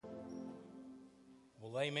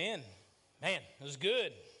Well, amen. Man, it was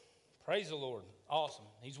good. Praise the Lord. Awesome.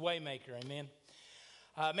 He's Waymaker. Amen.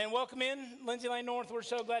 Man, welcome in Lindsay Lane North. We're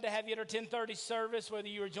so glad to have you at our 10:30 service, whether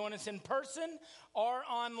you are joining us in person or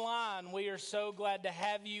online. We are so glad to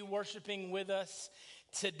have you worshiping with us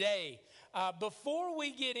today. Before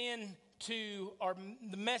we get into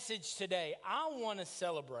the message today, I want to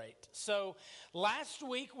celebrate. So last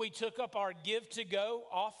week we took up our Give to Go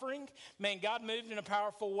offering. Man, God moved in a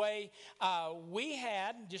powerful way. We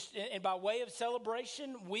had, and by way of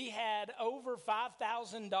celebration, we had over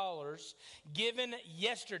 $5,000 given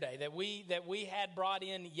yesterday that we had brought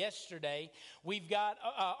in yesterday. We've got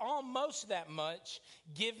almost that much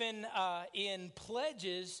given in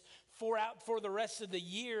pledges for the rest of the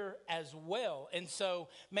year as well. And so,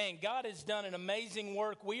 man, God has done an amazing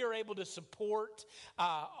work. We are able to support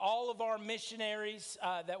all of our missionaries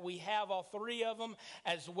that we have, all three of them,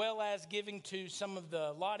 as well as giving to some of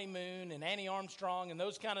the Lottie Moon and Annie Armstrong and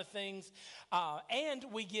those kind of things. And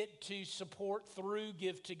we get to support through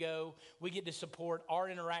Give to Go. We get to support our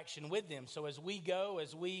interaction with them. So as we go,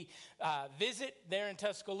 as we visit there in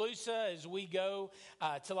Tuscaloosa, as we go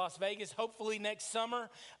to Las Vegas, hopefully next summer,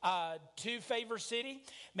 to Favor City,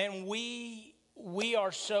 man, we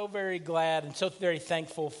are so very glad and so very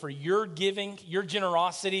thankful for your giving, your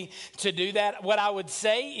generosity to do that. What I would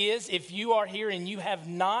say is, if you are here and you have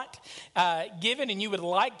not given and you would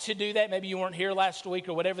like to do that, maybe you weren't here last week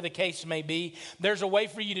or whatever the case may be, there's a way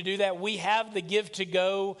for you to do that. We have the Give to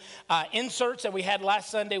Go inserts that we had last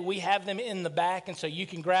Sunday. We have them in the back, and so you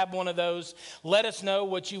can grab one of those. Let us know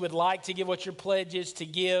what you would like to give, what your pledge is to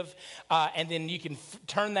give, and then you can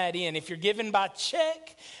turn that in. If you're giving by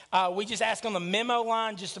check, we just ask on the memo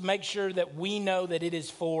line just to make sure that we know that it is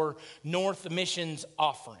for North Missions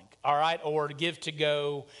offering, all right, or Give to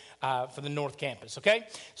Go for the North Campus, okay?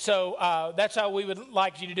 So that's how we would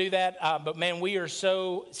like you to do that. But, man, we are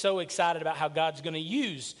so excited about how God's going to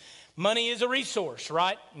use. Money is a resource,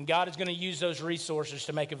 right? And God is going to use those resources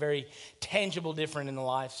to make a very tangible difference in the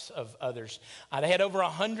lives of others. They had over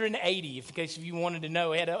 180, in case if you wanted to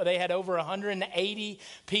know, they had over 180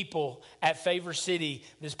 people at Favor City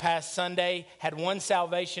this past Sunday, had one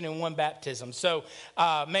salvation and one baptism. So,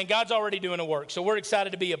 man, God's already doing a work. So we're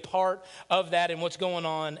excited to be a part of that and what's going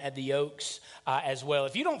on at the Oaks as well.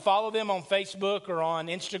 If you don't follow them on Facebook or on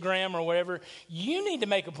Instagram or wherever, you need to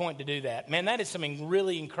make a point to do that. Man, that is something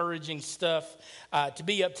really encouraging stuff to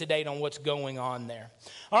be up to date on what's going on there.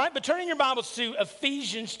 All right, but turning your Bibles to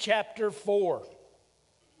Ephesians chapter 4.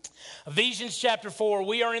 Ephesians chapter 4,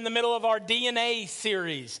 we are in the middle of our DNA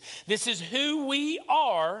series. This is who we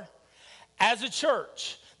are as a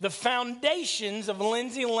church. The foundations of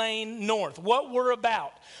Lindsay Lane North, what we're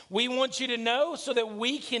about. We want you to know so that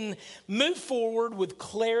we can move forward with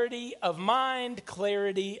clarity of mind,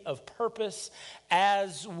 clarity of purpose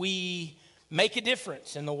as we make a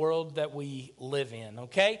difference in the world that we live in,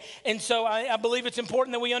 okay? And so I believe it's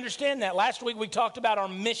important that we understand that. Last week we talked about our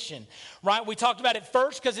mission, right? We talked about it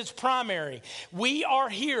first because it's primary. We are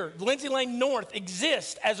here. Lindsay Lane North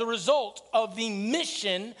exists as a result of the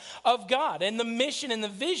mission of God and the mission and the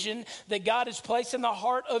vision that God has placed in the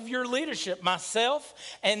heart of your leadership. Myself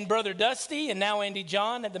and Brother Dusty and now Andy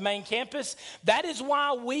John at the main campus. That is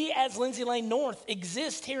why we as Lindsay Lane North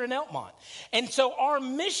exist here in Elkmont. And so our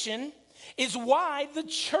mission is why the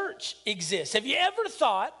church exists. Have you ever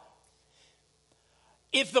thought,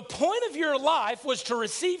 if the point of your life was to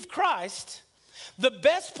receive Christ, the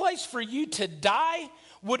best place for you to die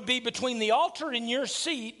would be between the altar and your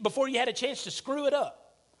seat before you had a chance to screw it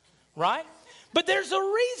up, right? But there's a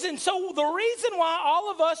reason. So the reason why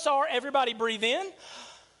all of us are, everybody breathe in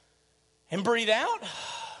and breathe out.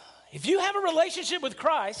 If you have a relationship with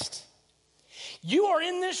Christ, you are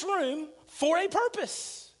in this room for a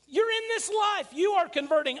purpose. You're in this life. You are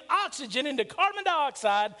converting oxygen into carbon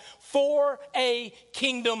dioxide for a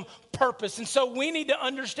kingdom purpose. And so we need to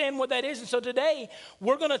understand what that is. And so today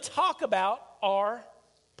we're going to talk about our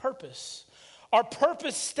purpose. Our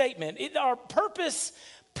purpose statement. Our purpose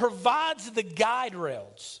provides the guide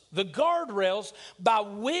rails, the guardrails by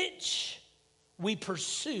which we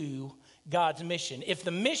pursue God's mission. If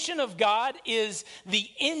the mission of God is the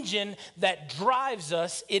engine that drives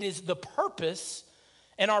us, it is the purpose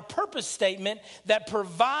and our purpose statement that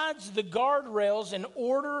provides the guardrails in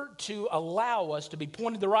order to allow us to be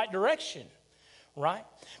pointed the right direction, right?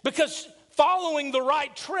 Because following the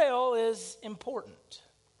right trail is important.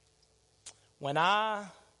 When I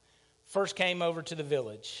first came over to the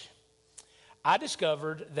village, I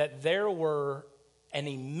discovered that there were an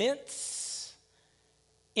immense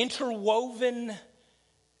interwoven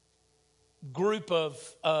group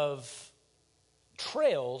of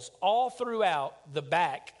trails all throughout the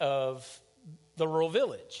back of the rural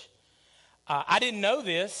village. I didn't know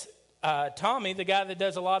this. Tommy, the guy that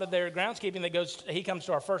does a lot of their groundskeeping, he comes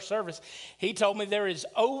to our first service. He told me there is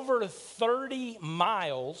over 30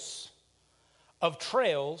 miles of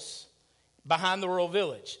trails behind the rural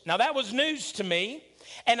village. Now, that was news to me.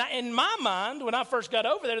 And in my mind, when I first got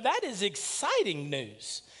over there, that is exciting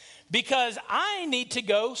news because I need to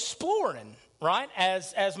go exploring, right?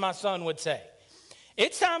 As my son would say.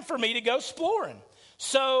 It's time for me to go exploring.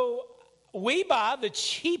 So we buy the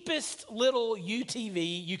cheapest little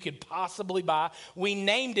UTV you could possibly buy. We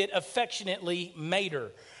named it affectionately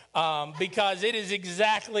Mater because it is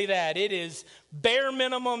exactly that. It is bare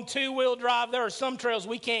minimum 2-wheel drive. There are some trails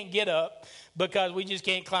we can't get up because we just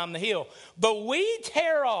can't climb the hill. But we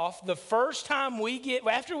tear off the first time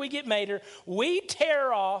after we get Mater, we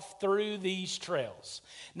tear off through these trails.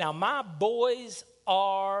 Now, my boys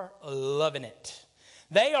are loving it.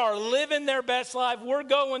 They are living their best life. We're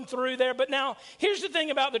going through there. But now, here's the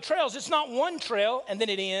thing about the trails. It's not one trail, and then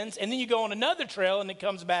it ends. And then you go on another trail, and it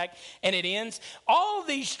comes back, and it ends. All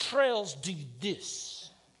these trails do this.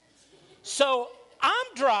 So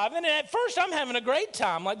I'm driving, and at first I'm having a great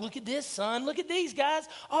time. Like, look at this, son. Look at these guys.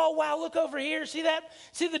 Oh, wow, look over here. See that?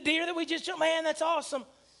 See the deer that we just jumped? Man, that's awesome.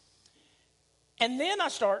 And then I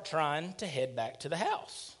start trying to head back to the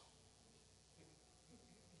house.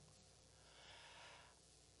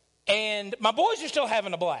 And my boys are still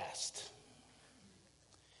having a blast.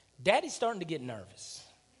 Daddy's starting to get nervous.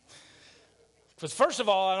 Because first of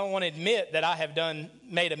all, I don't want to admit that I have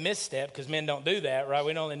made a misstep because men don't do that, right?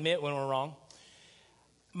 We don't admit when we're wrong.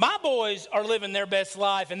 My boys are living their best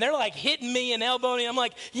life, and they're like hitting me and elbowing me. I'm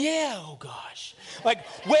like, yeah, oh gosh. Like,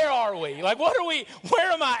 where are we? Like,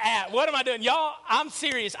 where am I at? What am I doing? Y'all, I'm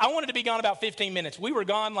serious. I wanted to be gone about 15 minutes. We were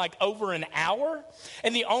gone like over an hour,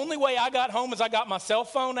 and the only way I got home is I got my cell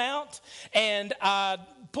phone out, and I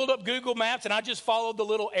pulled up Google Maps, and I just followed the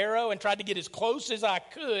little arrow and tried to get as close as I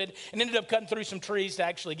could and ended up cutting through some trees to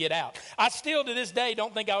actually get out. I still, to this day,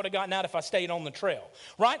 don't think I would have gotten out if I stayed on the trail,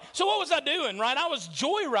 right? So what was I doing, right? I was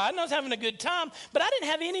joyriding. I was having a good time, but I didn't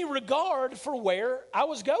have any regard for where I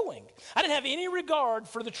was going. I didn't have any regard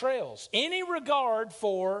for the trails, any regard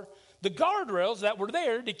for the guardrails that were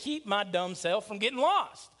there to keep my dumb self from getting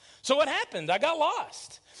lost. So what happened? I got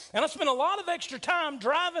lost. And I spent a lot of extra time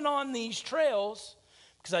driving on these trails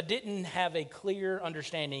because I didn't have a clear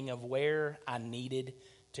understanding of where I needed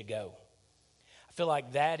to go. I feel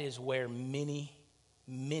like that is where many,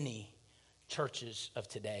 many churches of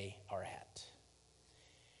today are at.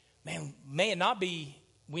 Man, may it not be,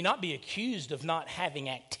 we not be accused of not having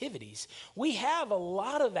activities. We have a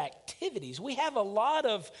lot of activities. We have a lot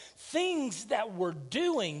of things that we're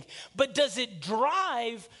doing, but does it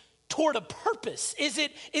drive toward a purpose? Is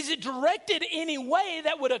it directed any way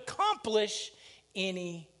that would accomplish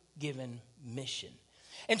any given mission?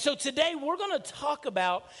 And so today we're going to talk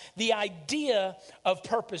about the idea of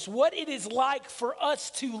purpose, what it is like for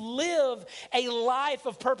us to live a life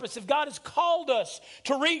of purpose. If God has called us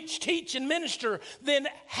to reach, teach, and minister, then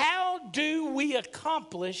how do we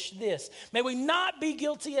accomplish this? May we not be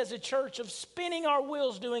guilty as a church of spinning our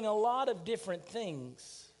wheels doing a lot of different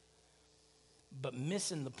things, but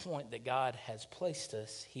missing the point that God has placed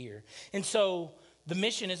us here. And so the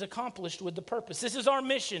mission is accomplished with the purpose. This is our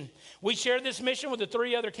mission. We share this mission with the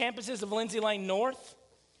 3 other campuses of Lindsay Lane,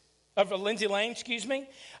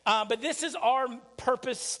 but this is our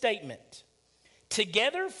purpose statement.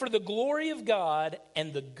 Together for the glory of God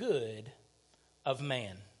and the good of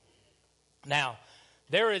man. Now,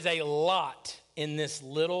 there is a lot in this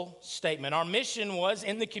little statement. Our mission was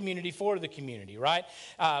in the community for the community, right?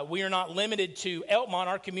 We are not limited to Elkmont.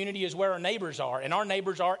 Our community is where our neighbors are, and our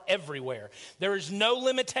neighbors are everywhere. There is no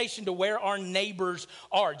limitation to where our neighbors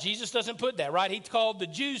are. Jesus doesn't put that, right? He called the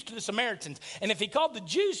Jews to the Samaritans, and if he called the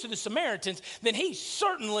Jews to the Samaritans, then he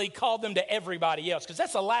certainly called them to everybody else, because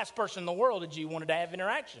that's the last person in the world a Jew wanted to have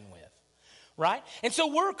interaction with. Right? And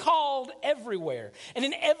so we're called everywhere. And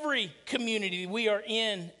in every community, we are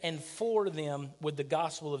in and for them with the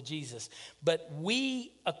gospel of Jesus. But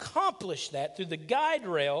we accomplish that through the guide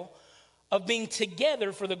rail of being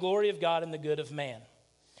together for the glory of God and the good of man.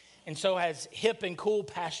 And so as hip and cool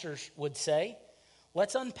pastors would say,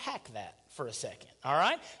 let's unpack that for a second. All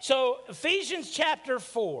right? So Ephesians chapter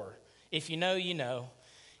 4, if you know, you know.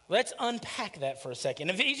 Let's unpack that for a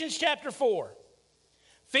second. Ephesians chapter 4.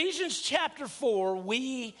 Ephesians chapter 4,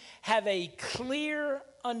 we have a clear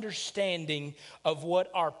understanding of what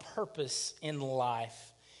our purpose in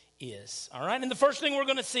life is. All right? And the first thing we're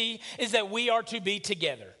going to see is that we are to be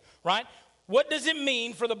together, right? What does it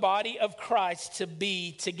mean for the body of Christ to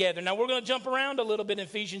be together? Now, we're going to jump around a little bit in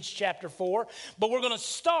Ephesians chapter 4, but we're going to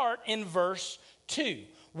start in verse 2.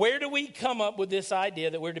 Where do we come up with this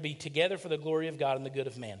idea that we're to be together for the glory of God and the good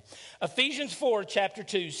of man? Ephesians 4, chapter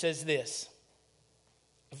 2 says this.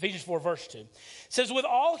 Ephesians 4, verse 2. It says, with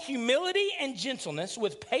all humility and gentleness,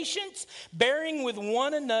 with patience, bearing with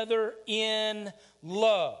one another in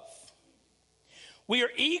love. We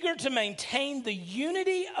are eager to maintain the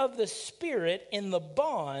unity of the Spirit in the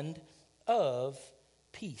bond of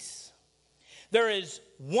peace. There is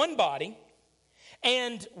one body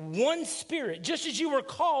and one Spirit, just as you were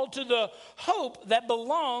called to the hope that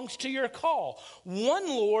belongs to your call. One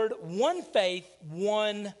Lord, one faith,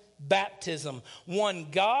 one baptism. One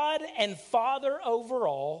God and Father over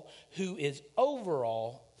all, who is over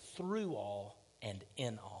all, through all, and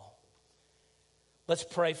in all. Let's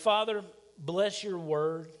pray. Father, bless your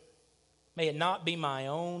word. May it not be my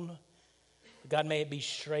own. God, may it be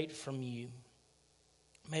straight from you.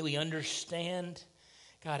 May we understand,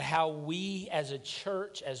 God, how we as a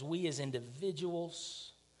church, as we as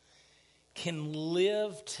individuals, can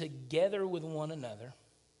live together with one another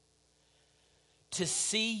to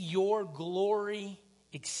see your glory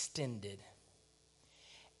extended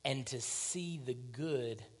and to see the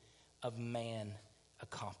good of man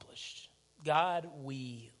accomplished. God,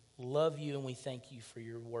 we love you and we thank you for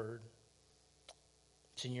your word.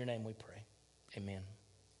 It's in your name we pray. Amen.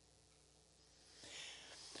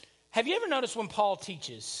 Have you ever noticed when Paul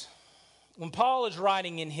teaches, when Paul is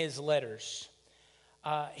writing in his letters,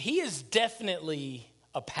 he is definitely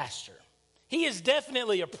a pastor. He is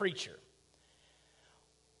definitely a preacher.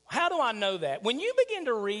 How do I know that? When you begin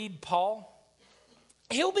to read Paul,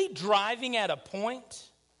 he'll be driving at a point,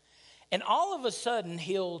 and all of a sudden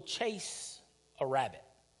he'll chase a rabbit.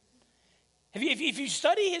 If you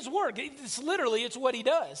study his work, it's what he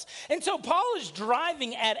does. And so Paul is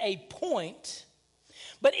driving at a point,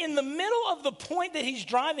 but in the middle of the point that he's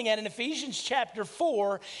driving at in Ephesians chapter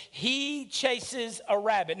 4, he chases a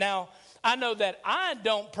rabbit. Now, I know that I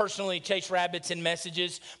don't personally chase rabbits in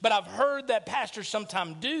messages, but I've heard that pastors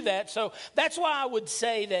sometimes do that. So that's why I would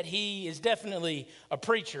say that he is definitely a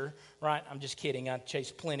preacher, right? I'm just kidding. I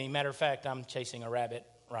chase plenty. Matter of fact, I'm chasing a rabbit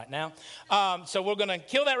right now. So we're going to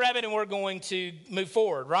kill that rabbit and we're going to move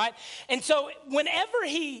forward, right? And so whenever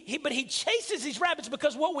he chases these rabbits,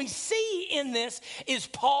 because what we see in this is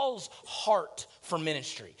Paul's heart for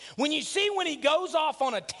ministry. When you see when he goes off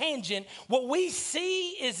on a tangent, what we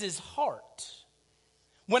see is his heart.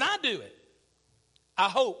 When I do it, I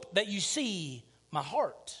hope that you see my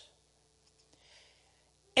heart.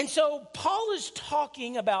 And so Paul is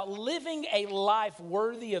talking about living a life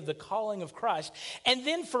worthy of the calling of Christ. And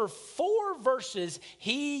then for 4 verses,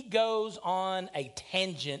 he goes on a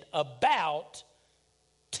tangent about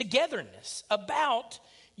togetherness, about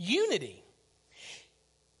unity.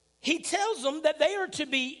 He tells them that they are to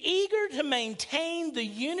be eager to maintain the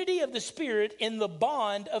unity of the Spirit in the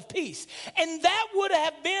bond of peace. And that would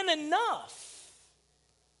have been enough.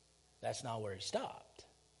 That's not where he stopped.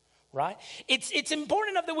 Right? It's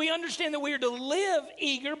important enough that we understand that we are to live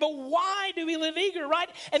eager, but why do we live eager, right?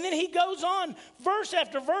 And then he goes on verse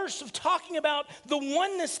after verse of talking about the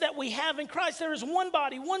oneness that we have in Christ. There is one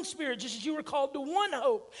body, one Spirit, just as you were called to one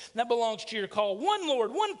hope that belongs to your call. One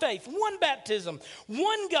Lord, one faith, one baptism,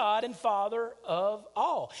 one God and Father of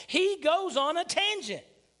all. He goes on a tangent.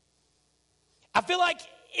 I feel like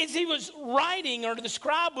as he was writing, or the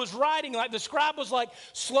scribe was writing, like the scribe was like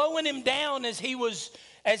slowing him down as he was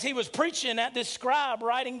preaching at this scribe,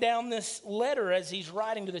 writing down this letter as he's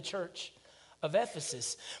writing to the church of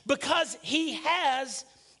Ephesus, because he has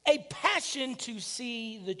a passion to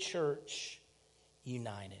see the church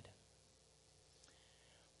united.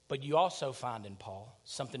 But you also find in Paul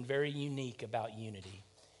something very unique about unity.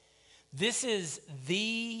 This is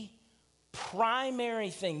the primary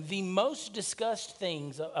thing, the most discussed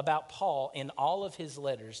things about Paul in all of his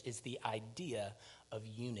letters is the idea of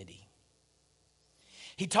unity.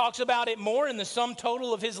 He talks about it more in the sum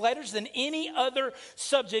total of his letters than any other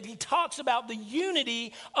subject. He talks about the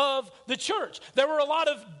unity of the church. There were a lot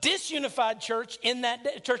of disunified churches in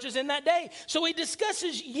that day. So he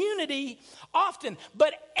discusses unity often.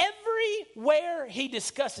 But everywhere he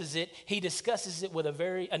discusses it with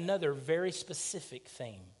another very specific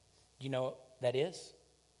theme. You know what that is?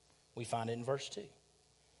 We find it in verse 2.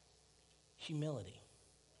 Humility.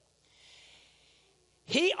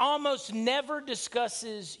 He almost never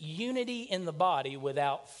discusses unity in the body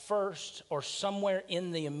without first, or somewhere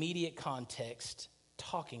in the immediate context,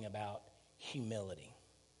 talking about humility.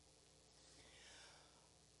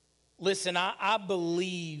 Listen, I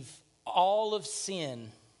believe all of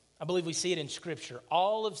sin, I believe we see it in Scripture.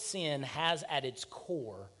 All of sin has at its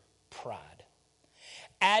core pride.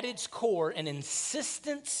 At its core, an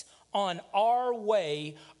insistence on our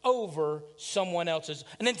way over someone else's.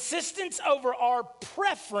 An insistence over our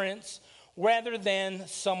preference rather than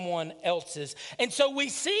someone else's. And so we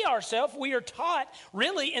see ourselves, we are taught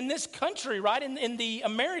really in this country, right? In the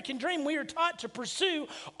American dream, we are taught to pursue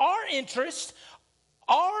our interest,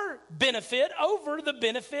 our benefit over the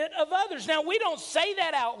benefit of others. Now, we don't say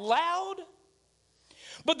that out loud,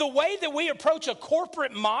 but the way that we approach a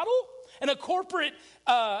corporate model and a corporate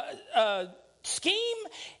scheme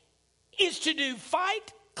is to do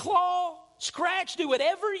fight, claw, scratch, do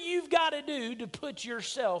whatever you've got to do to put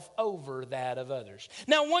yourself over that of others.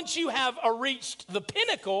 Now, once you have reached the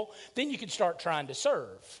pinnacle, then you can start trying to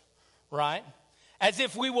serve, right? As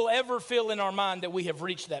if we will ever feel in our mind that we have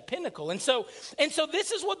reached that pinnacle. And so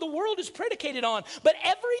this is what the world is predicated on. But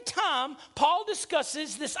every time Paul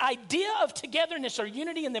discusses this idea of togetherness or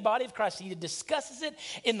unity in the body of Christ, he discusses it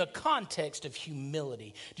in the context of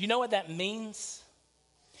humility. Do you know what that means?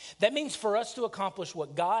 That means for us to accomplish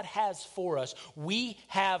what God has for us, we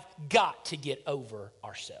have got to get over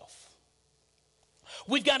ourselves.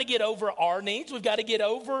 We've got to get over our needs. We've got to get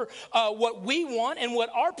over what we want and what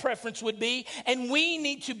our preference would be. And we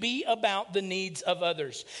need to be about the needs of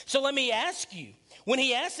others. So let me ask you, when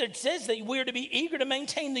he asks, it says that we're to be eager to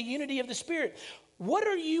maintain the unity of the Spirit. What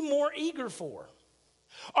are you more eager for?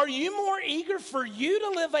 Are you more eager for you to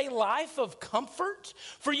live a life of comfort,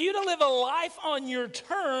 for you to live a life on your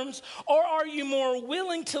terms, or are you more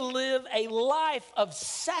willing to live a life of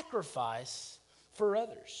sacrifice for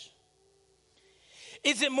others?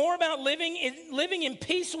 Is it more about living in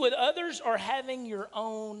peace with others or having your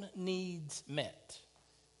own needs met?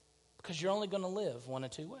 Because you're only going to live one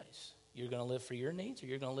of two ways. You're going to live for your needs or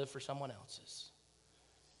you're going to live for someone else's.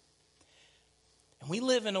 And we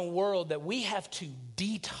live in a world that we have to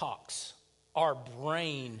detox our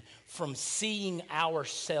brain from seeing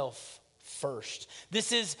ourselves first.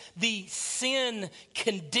 This is the sin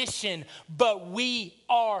condition, but we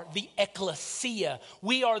are the ecclesia.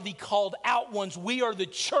 We are the called out ones. We are the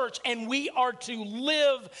church, and we are to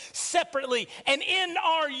live separately. And in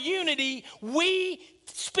our unity, we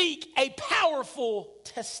speak a powerful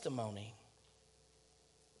testimony.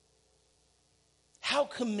 How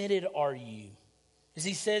committed are you? As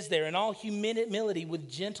he says there, in all humility with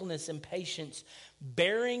gentleness and patience,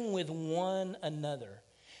 bearing with one another.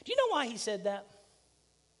 Do you know why he said that?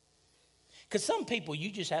 Because some people you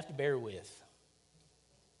just have to bear with.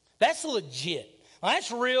 That's legit.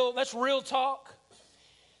 That's real talk.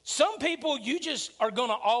 Some people you just are going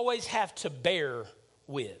to always have to bear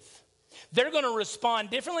with. They're going to respond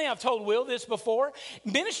differently. I've told Will this before.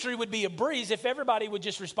 Ministry would be a breeze if everybody would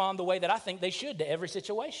just respond the way that I think they should to every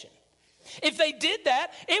situation. If they did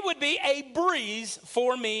that, it would be a breeze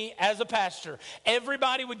for me as a pastor.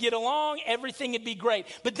 Everybody would get along. Everything would be great.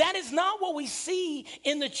 But that is not what we see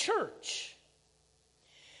in the church.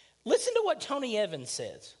 Listen to what Tony Evans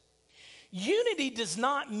says. Unity does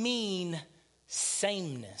not mean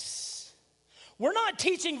sameness. We're not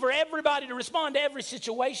teaching for everybody to respond to every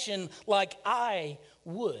situation like I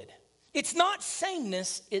would. It's not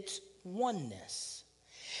sameness, it's oneness.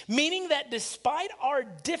 Meaning that despite our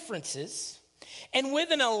differences and with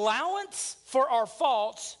an allowance for our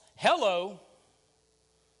faults,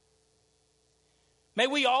 may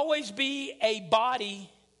we always be a body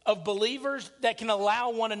of believers that can allow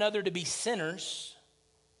one another to be sinners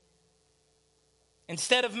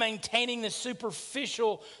instead of maintaining the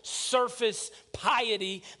superficial surface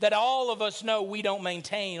piety that all of us know we don't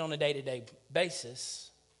maintain on a day-to-day basis.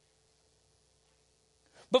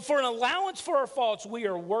 But for an allowance for our faults, we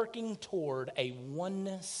are working toward a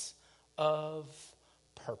oneness of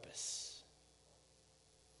purpose.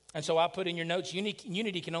 And so I put in your notes,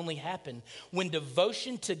 unity can only happen when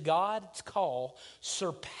devotion to God's call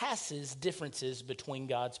surpasses differences between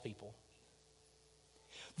God's people.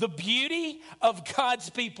 The beauty of God's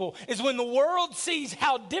people is when the world sees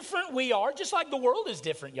how different we are, just like the world is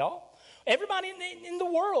different, y'all. Everybody in the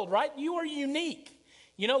world, right? You are unique.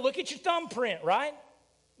 You know, look at your thumbprint, right?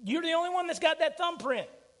 You're the only one that's got that thumbprint.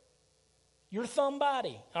 Your thumb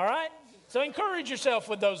body, all right? So encourage yourself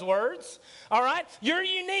with those words, all right? You're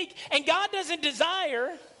unique, and God doesn't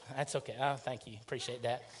desire. That's okay. Oh, thank you. Appreciate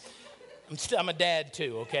that. I'm a dad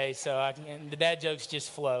too, okay? So the dad jokes just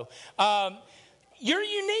flow. You're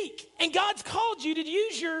unique, and God's called you to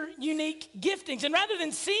use your unique giftings. And rather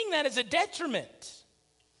than seeing that as a detriment,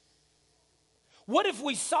 what if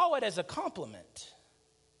we saw it as a compliment?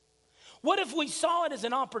 What if we saw it as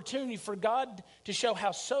an opportunity for God to show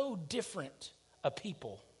how so different a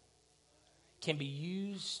people can be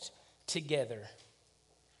used together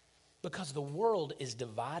because the world is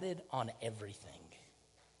divided on everything.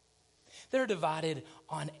 They're divided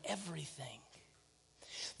on everything.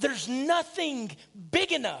 There's nothing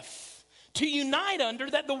big enough to unite under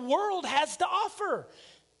that the world has to offer.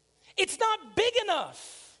 It's not big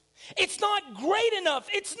enough. It's not great enough.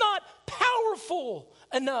 It's not powerful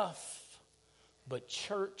enough. But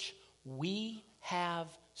church, we have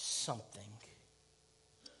something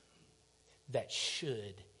that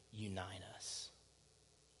should unite us.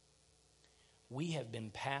 We have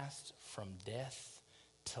been passed from death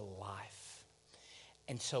to life.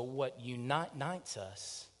 And so what unites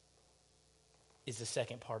us is the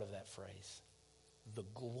second part of that phrase, the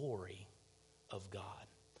glory of God.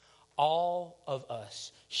 All of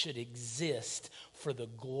us should exist for the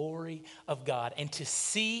glory of God and to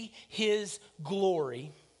see his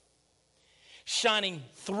glory shining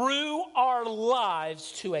through our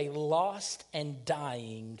lives to a lost and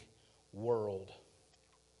dying world.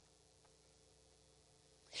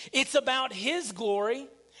 It's about his glory,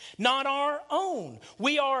 not our own.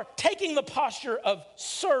 We are taking the posture of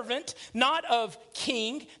servant, not of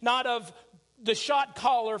king, not of the shot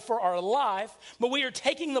caller for our life, but we are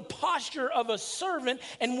taking the posture of a servant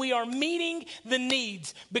and we are meeting the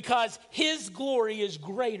needs because his glory is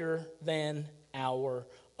greater than our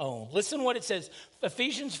own. Listen what it says,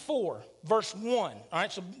 Ephesians 4, verse 1. All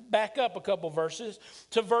right, so back up a couple verses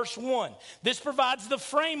to verse 1. This provides the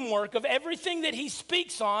framework of everything that he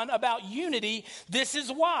speaks on about unity. This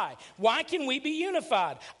is why. Why can we be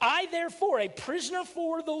unified? I, therefore, a prisoner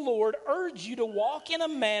for the Lord, urge you to walk in a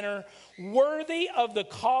manner worthy of the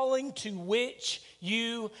calling to which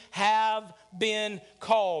you have been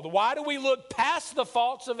called. Why do we look past the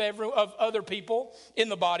faults of other people in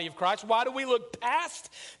the body of Christ? Why do we look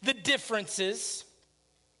past the differences?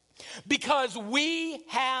 Because we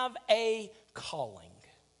have a calling.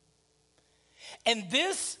 And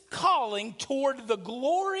this calling toward the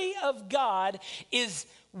glory of God is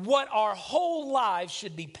what our whole lives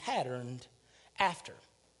should be patterned after.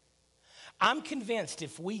 I'm convinced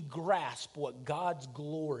if we grasp what God's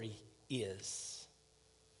glory is,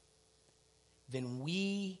 then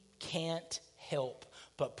we can't help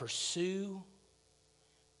but pursue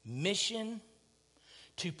mission,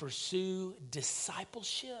 to pursue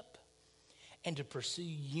discipleship, and to pursue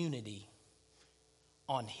unity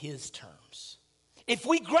on his terms. If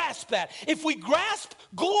we grasp that, if we grasp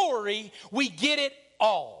glory, we get it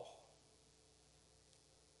all.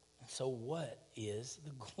 So what is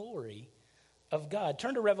the glory of God?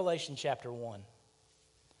 Turn to Revelation chapter 1.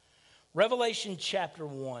 Revelation chapter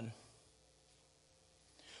 1.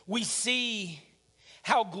 We see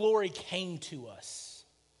how glory came to us.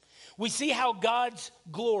 We see how God's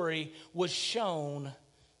glory was shown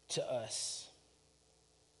to us.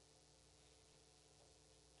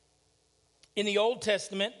 In the Old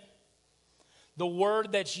Testament, the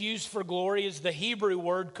word that's used for glory is the Hebrew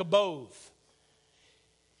word kabod.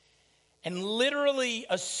 And literally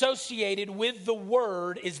associated with the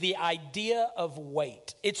word is the idea of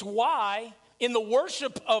weight. It's why in the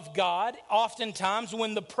worship of God, oftentimes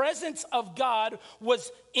when the presence of God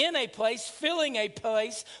was in a place, filling a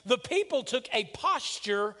place, the people took a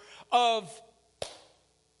posture of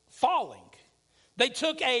falling. They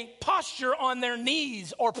took a posture on their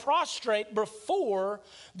knees or prostrate before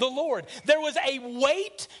the Lord. There was a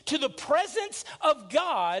weight to the presence of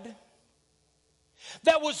God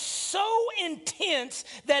that was so intense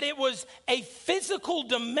that it was a physical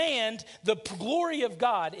demand. The glory of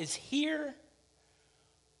God is here,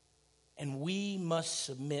 and we must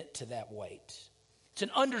submit to that weight. It's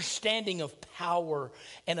an understanding of power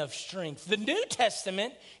and of strength. The New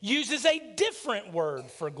Testament uses a different word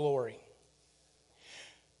for glory,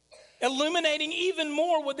 illuminating even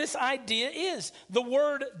more what this idea is. The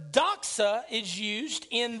word doxa is used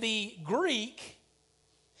in the Greek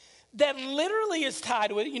that literally is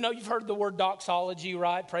tied with it. You know, you've heard the word doxology,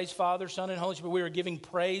 right? Praise Father, Son, and Holy Spirit. We are giving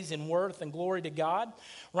praise and worth and glory to God,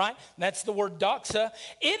 right? That's the word doxa.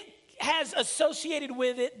 It has associated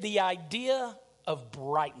with it the idea of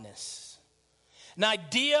brightness, an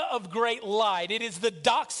idea of great light. It is the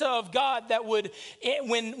doxa of God that would,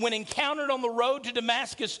 when encountered on the road to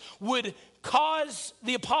Damascus, would cause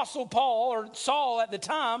the Apostle Paul, or Saul at the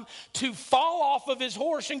time, to fall off of his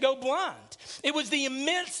horse and go blind. It was the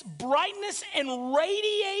immense brightness and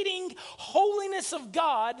radiating holiness of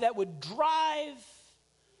God that would drive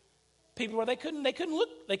people where they couldn't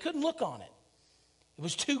look on it. It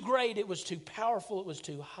was too great, it was too powerful, it was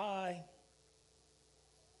too high.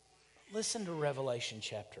 Listen to Revelation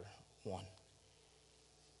chapter 1,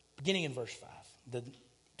 beginning in verse 5,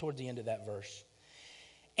 toward the end of that verse.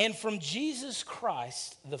 And from Jesus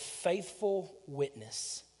Christ, the faithful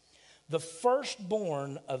witness, the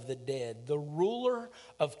firstborn of the dead, the ruler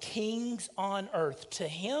of kings on earth, to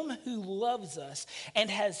him who loves us and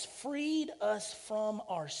has freed us from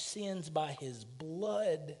our sins by his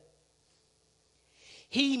blood.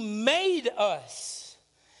 He made us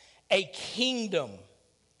a kingdom,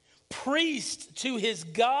 priest to his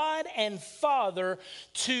God and Father.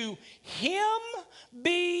 To him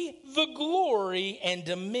be the glory and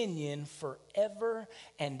dominion forever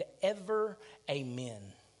and ever. Amen.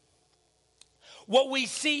 What we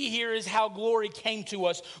see here is how glory came to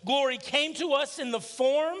us. Glory came to us in the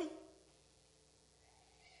form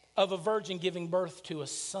of a virgin giving birth to a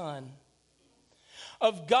son,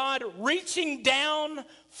 of God reaching down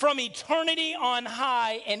from eternity on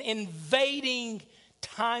high and invading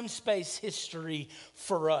time, space, history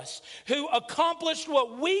for us, who accomplished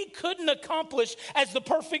what we couldn't accomplish as the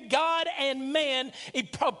perfect God and man.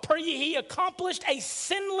 He accomplished a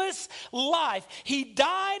sinless life. He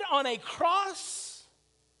died on a cross,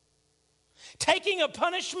 taking a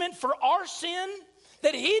punishment for our sin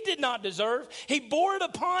that he did not deserve. He bore it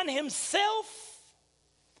upon himself,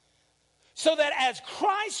 so that as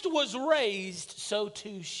Christ was raised, so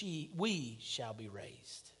too we shall be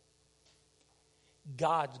raised.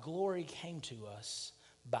 God's glory came to us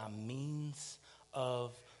by means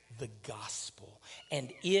of the gospel.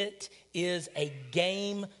 And it is a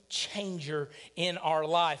game changer in our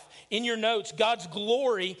life. In your notes, God's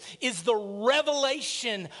glory is the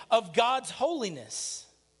revelation of God's holiness.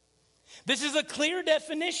 This is a clear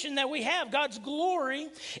definition that we have. God's glory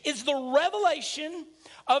is the revelation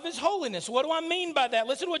of his holiness. What do I mean by that?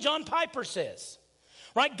 Listen to what John Piper says.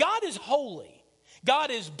 Right? God is holy.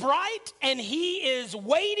 God is bright and he is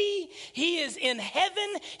weighty. He is in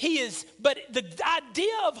heaven. But the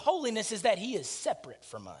idea of holiness is that he is separate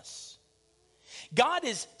from us. God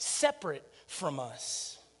is separate from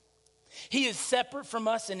us. He is separate from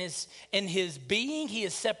us in his being. He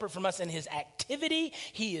is separate from us in his activity.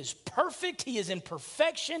 He is perfect. He is in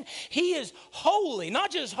perfection. He is holy.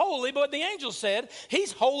 Not just holy, but what the angel said,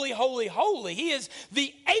 he's holy, holy, holy. He is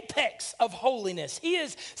the apex of holiness. He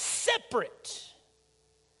is separate.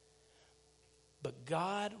 But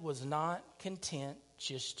God was not content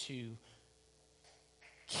just to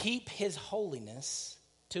keep his holiness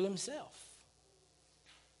to himself.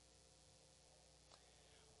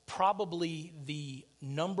 Probably the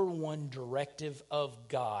number one directive of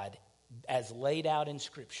God as laid out in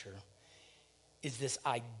Scripture is this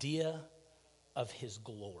idea of his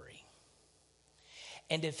glory.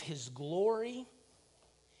 And if his glory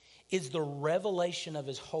is the revelation of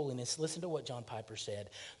his holiness, listen to what John Piper said.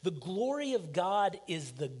 The glory of God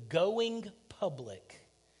is the going public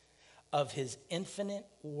of his infinite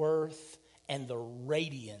worth and the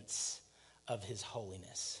radiance of his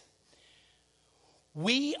holiness.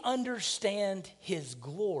 We understand his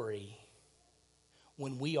glory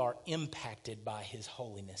when we are impacted by his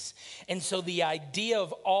holiness. And so the idea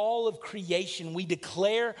of all of creation, we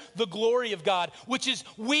declare the glory of God, which is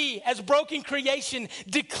we as broken creation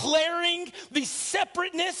declaring the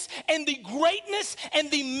separateness and the greatness and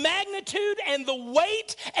the magnitude and the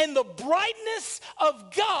weight and the brightness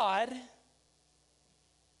of God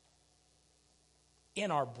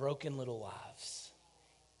in our broken little lives.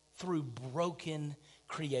 Through broken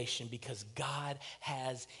creation, because God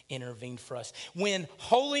has intervened for us. When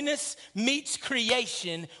holiness meets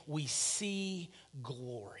creation, we see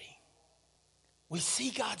glory. We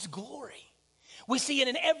see God's glory. We see it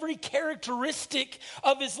in every characteristic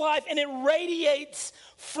of his life, and it radiates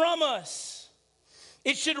from us.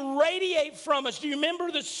 It should radiate from us. Do you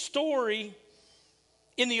remember the story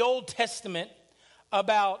in the Old Testament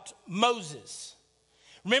about Moses?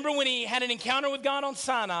 Remember when he had an encounter with God on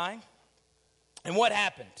Sinai? And what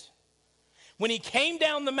happened? When he came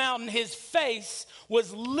down the mountain, his face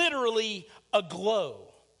was literally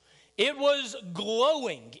aglow. It was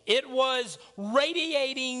glowing. It was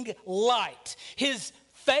radiating light. His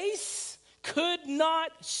face could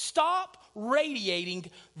not stop radiating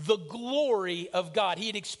the glory of God. He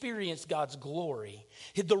had experienced God's glory,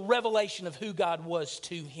 the revelation of who God was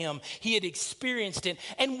to him. He had experienced it.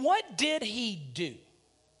 And what did he do?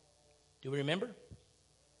 Do we remember?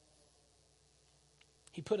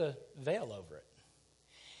 He put a veil over it.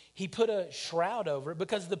 He put a shroud over it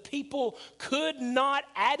because the people could not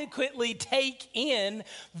adequately take in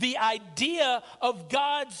the idea of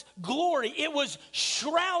God's glory. It was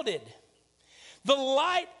shrouded. The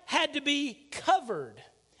light had to be covered.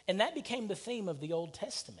 And that became the theme of the Old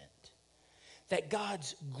Testament. That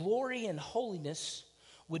God's glory and holiness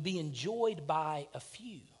would be enjoyed by a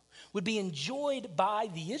few. would be enjoyed by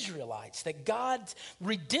the Israelites, that God's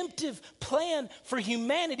redemptive plan for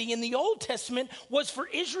humanity in the Old Testament was for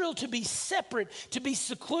Israel to be separate, to be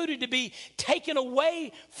secluded, to be taken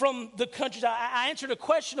away from the countries. I answered a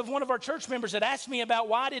question of one of our church members that asked me about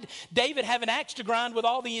why did David have an axe to grind with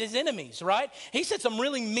all his enemies, right? He said some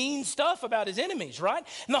really mean stuff about his enemies, right?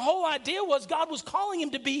 And the whole idea was God was calling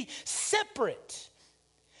him to be separate.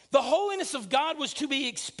 The holiness of God was to be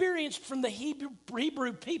experienced from the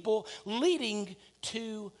Hebrew people leading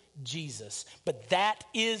to Jesus. But that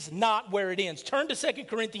is not where it ends. Turn to 2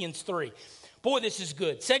 Corinthians 3. Boy, this is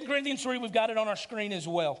good. 2 Corinthians 3, we've got it on our screen as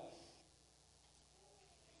well.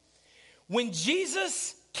 When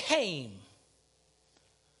Jesus came,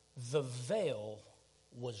 the veil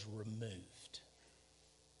was removed.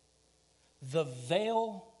 The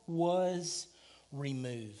veil was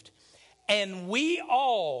removed. And we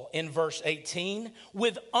all, in verse 18,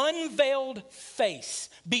 with unveiled face,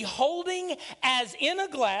 beholding as in a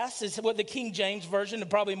glass, is what the King James Version,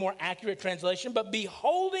 probably a more accurate translation, but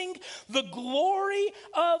beholding the glory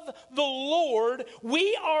of the Lord,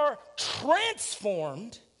 we are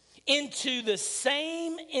transformed into the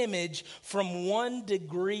same image from one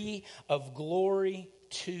degree of glory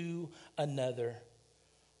to another.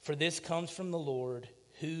 For this comes from the Lord,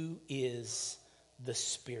 who is the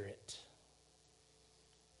Spirit.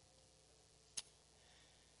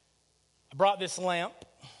 I brought this lamp.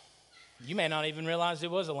 You may not even realize it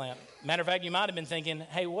was a lamp. Matter of fact, you might have been thinking,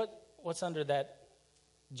 hey, what's under that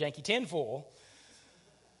janky tinfoil?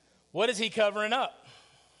 What is he covering up?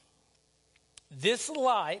 This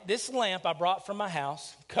lamp I brought from my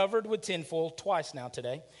house, covered with tinfoil twice now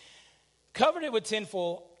today. Covered it with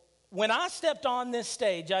tinfoil. When I stepped on this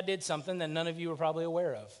stage, I did something that none of you are probably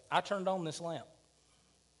aware of. I turned on this lamp.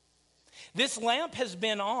 This lamp has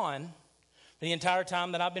been on the entire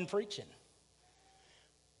time that I've been preaching.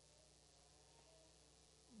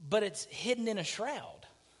 But it's hidden in a shroud.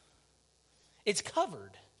 It's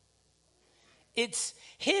covered. It's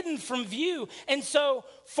hidden from view. And so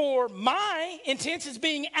for my intents as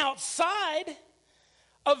being outside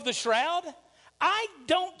of the shroud, I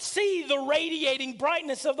don't see the radiating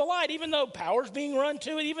brightness of the light, even though power's being run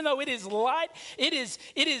to it, even though it is light, it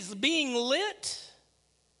is being lit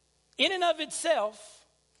in and of itself.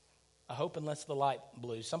 I hope unless the light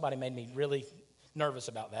blew. Somebody made me really nervous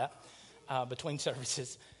about that between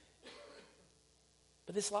services.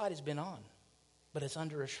 But this light has been on, but it's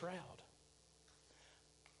under a shroud.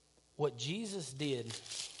 What Jesus did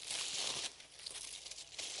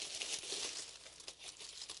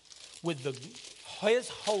with his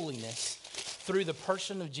holiness through the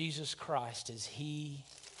person of Jesus Christ is he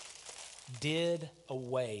did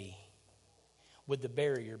away with the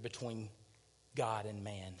barrier between God and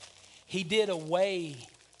man. He did away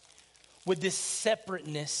with this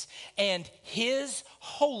separateness, and his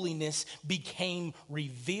holiness became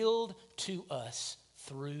revealed to us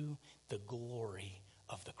through the glory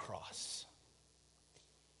of the cross.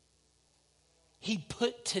 He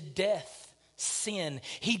put to death sin.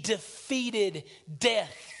 He defeated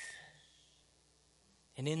death.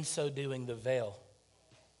 And in so doing, the veil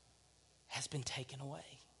has been taken away.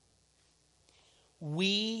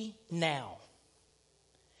 We now,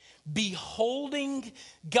 beholding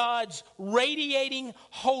God's radiating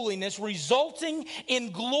holiness resulting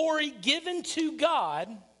in glory given to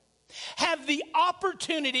God, have the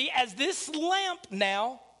opportunity as this lamp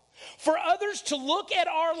now for others to look at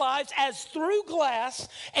our lives as through glass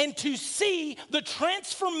and to see the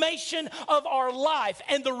transformation of our life.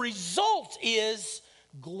 And the result is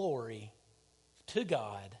glory to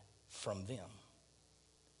God from them.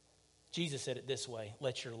 Jesus said it this way: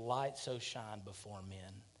 let your light so shine before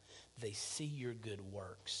men, they see your good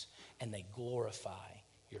works and they glorify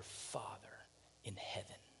your Father in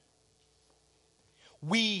heaven.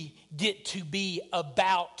 We get to be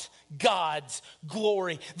about God's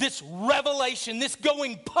glory. This revelation, this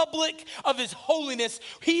going public of his holiness,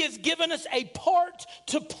 he has given us a part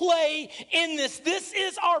to play in this. This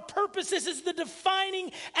is our purpose. This is the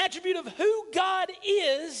defining attribute of who God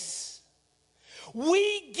is.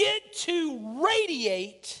 We get to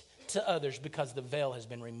radiate to others because the veil has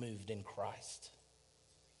been removed in Christ.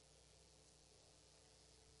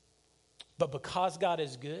 But because God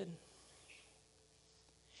is good,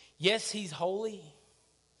 yes, he's holy.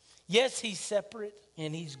 Yes, he's separate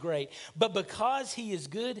and he's great. But because he is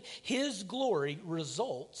good, his glory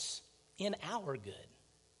results in our good.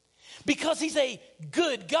 Because he's a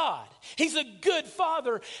good God. He's a good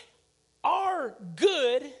Father. Our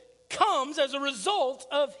good comes as a result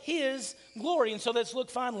of his glory. And so let's look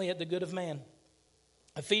finally at the good of man.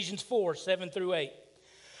 Ephesians 4, 7 through 8.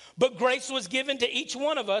 But grace was given to each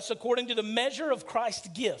one of us according to the measure of Christ's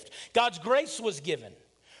gift. God's grace was given,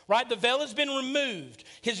 right? The veil has been removed.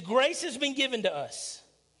 His grace has been given to us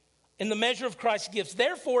in the measure of Christ's gifts.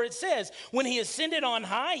 Therefore, it says, when he ascended on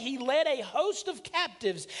high, he led a host of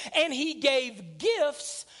captives and he gave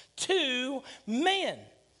gifts to men.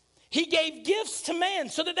 He gave gifts to man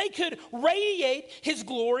so that they could radiate his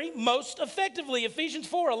glory most effectively. Ephesians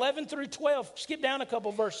 4:11 through 12. Skip down a couple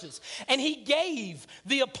verses. And he gave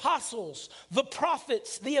the apostles, the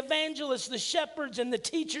prophets, the evangelists, the shepherds, and the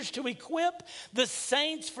teachers to equip the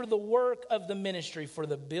saints for the work of the ministry, for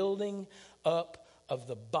the building up of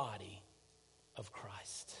the body of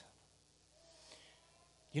Christ.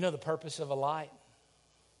 You know the purpose of a light?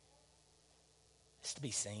 It's to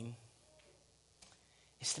be seen.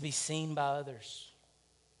 It's to be seen by others.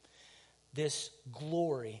 This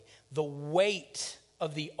glory, the weight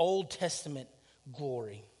of the Old Testament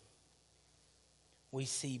glory, we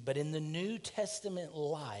see. But in the New Testament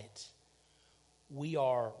light, we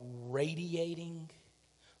are radiating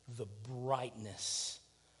the brightness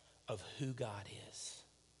of who God is.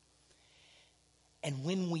 And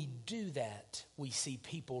when we do that, we see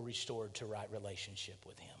people restored to right relationship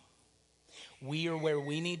with him. We are where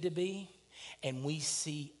we need to be. And we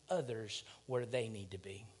see others where they need to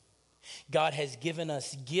be. God has given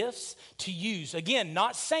us gifts to use. Again,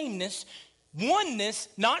 not sameness, oneness,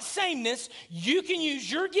 not sameness. You can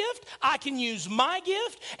use your gift, I can use my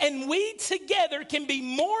gift, and we together can be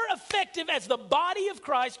more effective as the body of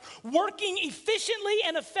Christ, working efficiently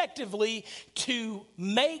and effectively to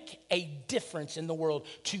make a difference in the world,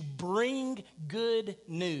 to bring good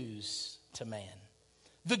news to man.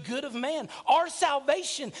 The good of man, our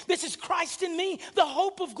salvation. This is Christ in me, the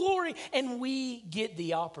hope of glory. And we get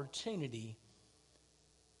the opportunity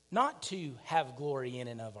not to have glory in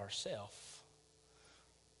and of ourselves,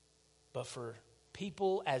 but for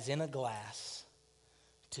people as in a glass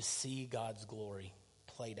to see God's glory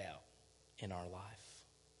played out in our life.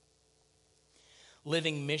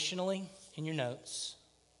 Living missionally, in your notes,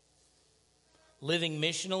 living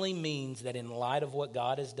missionally means that in light of what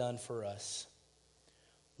God has done for us,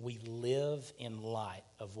 we live in light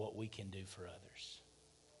of what we can do for others.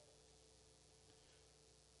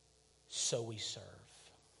 So we serve.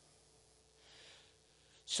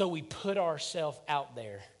 So we put ourselves out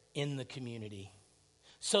there in the community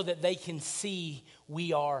so that they can see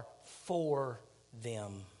we are for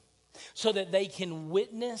them. So that they can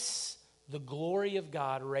witness the glory of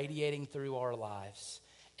God radiating through our lives,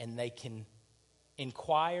 and they can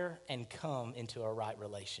inquire and come into a right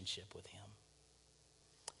relationship with him.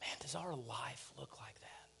 Man, does our life look like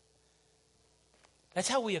that? That's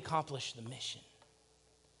how we accomplish the mission.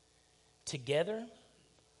 Together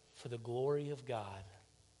for the glory of God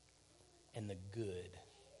and the good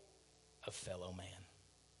of fellow man.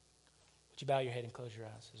 Would you bow your head and close your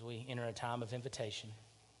eyes as we enter a time of invitation?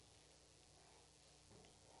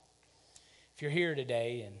 If you're here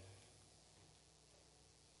today and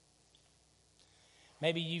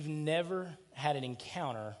maybe you've never had an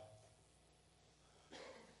encounter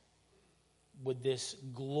with this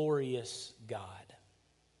glorious God.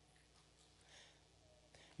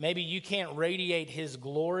 Maybe you can't radiate his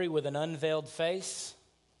glory with an unveiled face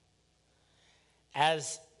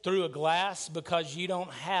as through a glass because you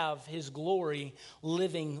don't have his glory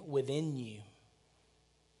living within you.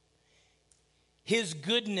 His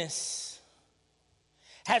goodness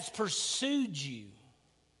has pursued you.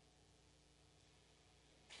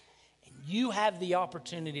 And you have the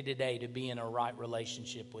opportunity today to be in a right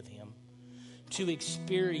relationship with him, to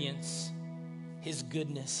experience his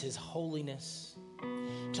goodness, his holiness,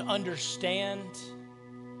 to understand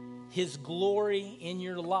his glory in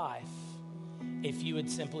your life if you would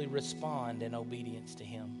simply respond in obedience to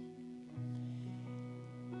him.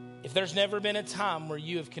 If there's never been a time where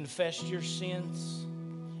you have confessed your sins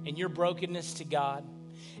and your brokenness to God,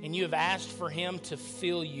 and you have asked for him to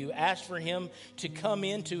fill you, asked for him to come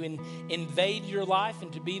in to invade your life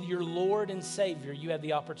and to be your Lord and Savior, you have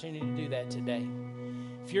the opportunity to do that today.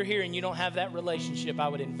 If you're here and you don't have that relationship, I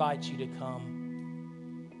would invite you to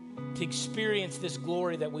come to experience this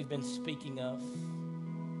glory that we've been speaking of.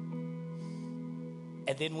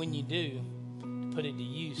 And then when you do, to put it to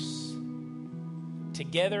use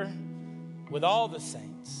together with all the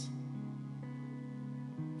saints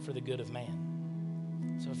for the good of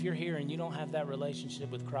man. So if you're here and you don't have that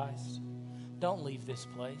relationship with Christ, don't leave this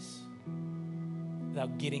place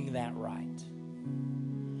without getting that right.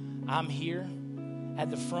 I'm here at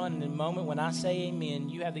the front, and in a moment when I say amen,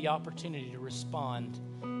 you have the opportunity to respond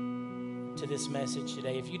to this message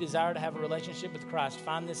today. If you desire to have a relationship with Christ,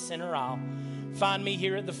 find this center aisle. Find me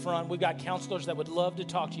here at the front. We've got counselors that would love to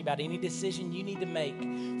talk to you about any decision you need to make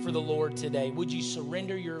for the Lord today. Would you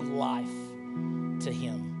surrender your life to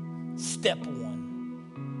Him? Step one.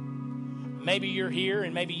 Maybe you're here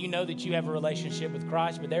and maybe you know that you have a relationship with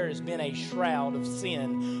Christ, but there has been a shroud of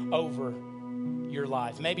sin over your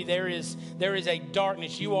life. Maybe there is a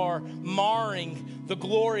darkness. You are marring the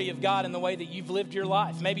glory of God in the way that you've lived your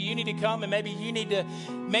life. Maybe you need to come and maybe you need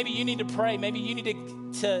to pray. Maybe you need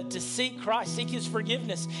to seek Christ, seek His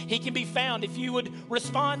forgiveness. He can be found. If you would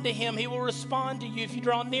respond to Him, He will respond to you. If you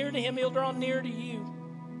draw near to Him, He'll draw near to you.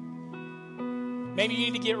 Maybe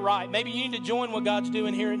you need to get right. Maybe you need to join what God's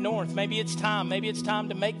doing here at North. Maybe it's time. Maybe it's time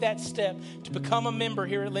to make that step to become a member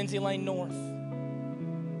here at Lindsay Lane North.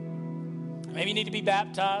 Maybe you need to be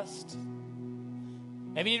baptized.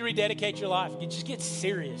 Maybe you need to rededicate your life. Just get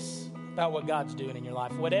serious about what God's doing in your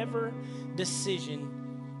life. Whatever decision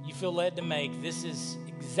you feel led to make, this is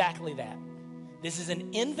exactly that. This is an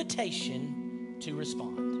invitation to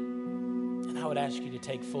respond. And I would ask you to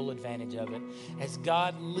take full advantage of it. As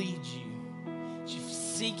God leads you, as you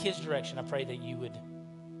seek His direction, I pray that you would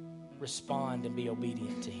respond and be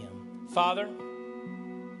obedient to Him. Father,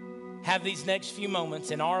 have these next few moments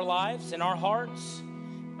in our lives, in our hearts,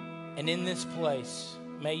 and in this place.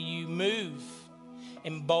 May you move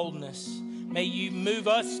in boldness. May you move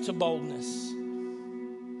us to boldness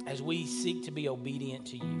as we seek to be obedient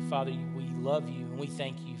to you. Father, we love you and we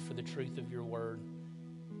thank you for the truth of your word.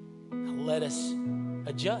 Now let us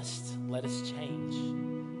adjust. Let us change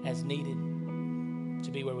as needed to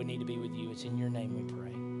be where we need to be with you. It's in your name we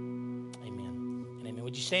pray. Amen and amen.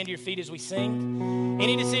 Would you stand to your feet as we sing?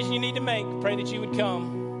 Any decision you need to make, pray that you would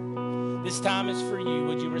come. This time is for you.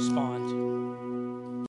 Would you respond?